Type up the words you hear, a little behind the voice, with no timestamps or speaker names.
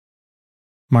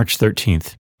March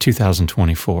 13th,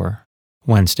 2024,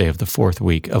 Wednesday of the fourth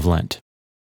week of Lent.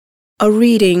 A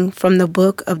reading from the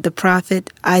book of the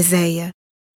prophet Isaiah.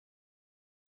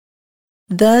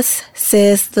 Thus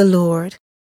says the Lord,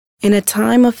 in a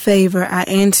time of favor I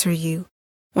answer you,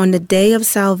 on the day of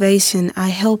salvation I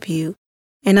help you,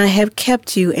 and I have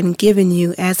kept you and given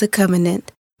you as a covenant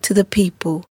to the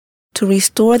people, to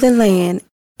restore the land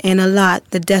and allot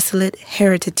the desolate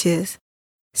heritages,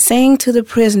 saying to the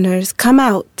prisoners, come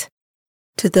out.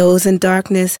 To those in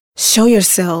darkness, show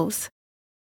yourselves.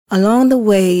 Along the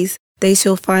ways they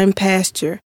shall find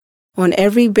pasture. On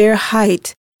every bare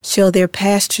height shall their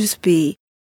pastures be.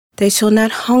 They shall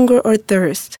not hunger or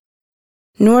thirst,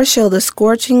 nor shall the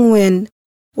scorching wind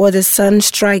or the sun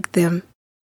strike them.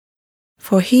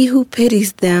 For he who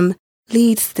pities them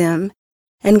leads them,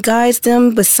 and guides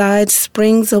them beside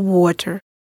springs of water.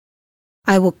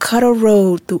 I will cut a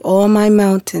road through all my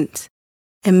mountains,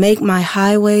 and make my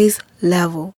highways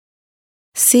level.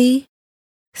 See,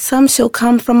 some shall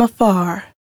come from afar,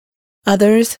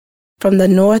 others from the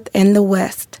north and the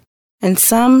west, and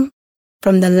some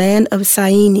from the land of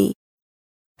Syene.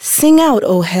 Sing out,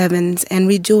 O heavens, and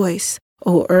rejoice,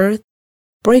 O earth.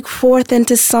 Break forth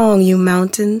into song, you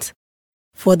mountains.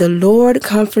 For the Lord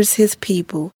comforts his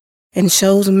people, and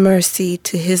shows mercy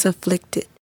to his afflicted.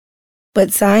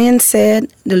 But Zion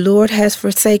said, the Lord has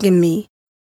forsaken me.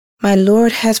 My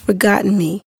Lord has forgotten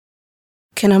me.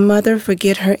 Can a mother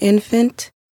forget her infant?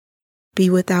 Be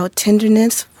without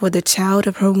tenderness for the child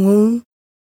of her womb?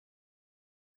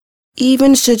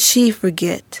 Even should she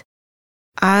forget,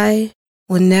 I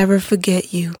will never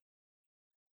forget you.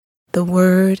 The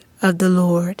word of the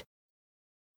Lord.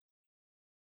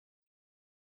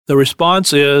 The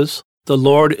response is, the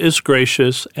Lord is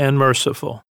gracious and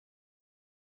merciful.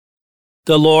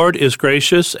 The Lord is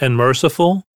gracious and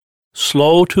merciful,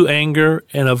 slow to anger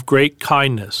and of great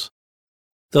kindness.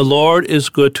 The Lord is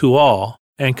good to all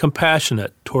and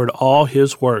compassionate toward all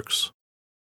his works.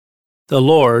 The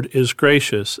Lord is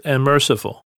gracious and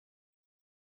merciful.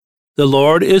 The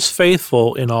Lord is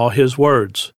faithful in all his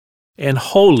words, and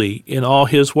holy in all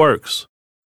his works.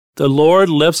 The Lord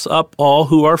lifts up all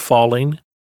who are falling,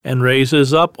 and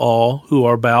raises up all who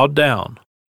are bowed down.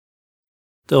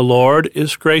 The Lord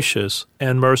is gracious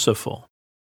and merciful.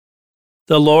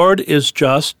 The Lord is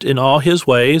just in all his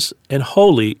ways, and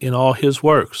holy in all his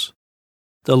works.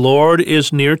 The Lord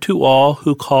is near to all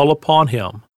who call upon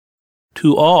him,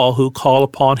 to all who call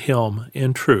upon him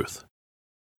in truth.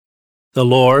 The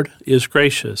Lord is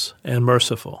gracious and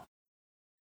merciful.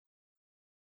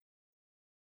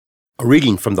 A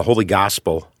reading from the Holy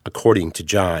Gospel according to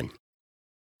John.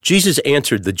 Jesus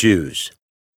answered the Jews,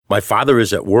 My Father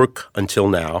is at work until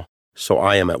now, so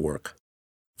I am at work.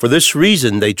 For this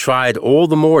reason they tried all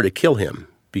the more to kill him,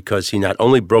 because he not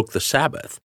only broke the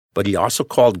Sabbath, but he also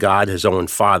called God his own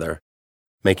Father,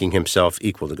 making himself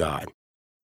equal to God.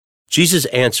 Jesus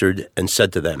answered and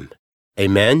said to them,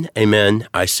 Amen, amen,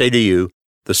 I say to you,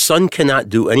 the Son cannot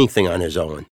do anything on his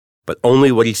own, but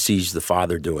only what he sees the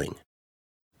Father doing.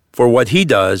 For what he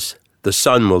does, the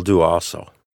Son will do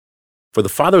also. For the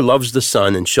Father loves the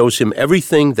Son and shows him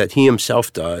everything that he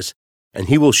himself does, and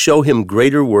he will show him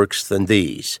greater works than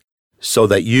these, so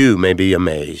that you may be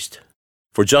amazed.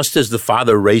 For just as the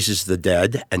Father raises the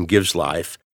dead and gives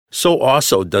life, so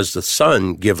also does the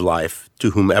Son give life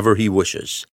to whomever he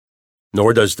wishes.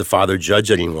 Nor does the Father judge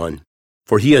anyone,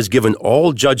 for he has given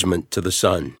all judgment to the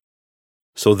Son,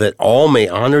 so that all may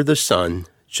honor the Son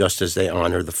just as they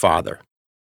honor the Father.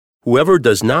 Whoever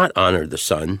does not honor the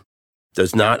Son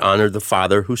does not honor the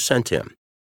Father who sent him.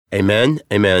 Amen,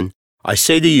 amen. I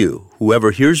say to you,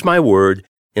 whoever hears my word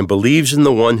and believes in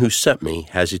the one who sent me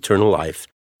has eternal life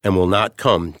and will not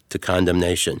come to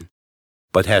condemnation,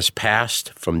 but has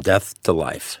passed from death to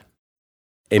life.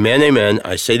 Amen, amen.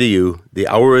 I say to you, the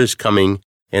hour is coming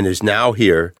and is now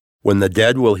here when the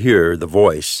dead will hear the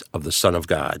voice of the Son of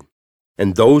God.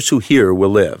 And those who hear will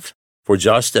live. For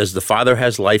just as the Father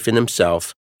has life in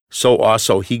himself, so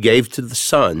also he gave to the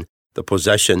Son the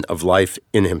possession of life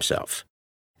in himself.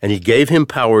 And he gave him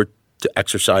power to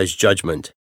exercise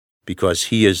judgment, because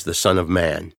he is the Son of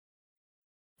Man.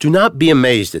 Do not be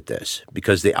amazed at this,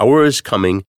 because the hour is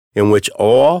coming in which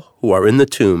all who are in the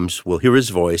tombs will hear his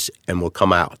voice and will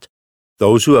come out,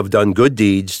 those who have done good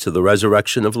deeds to the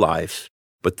resurrection of life,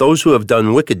 but those who have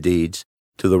done wicked deeds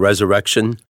to the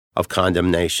resurrection of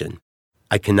condemnation.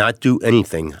 I cannot do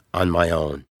anything on my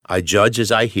own. I judge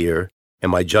as I hear,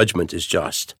 and my judgment is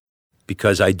just,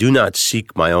 because I do not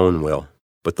seek my own will,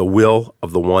 but the will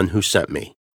of the one who sent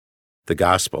me. The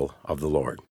Gospel of the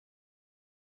Lord.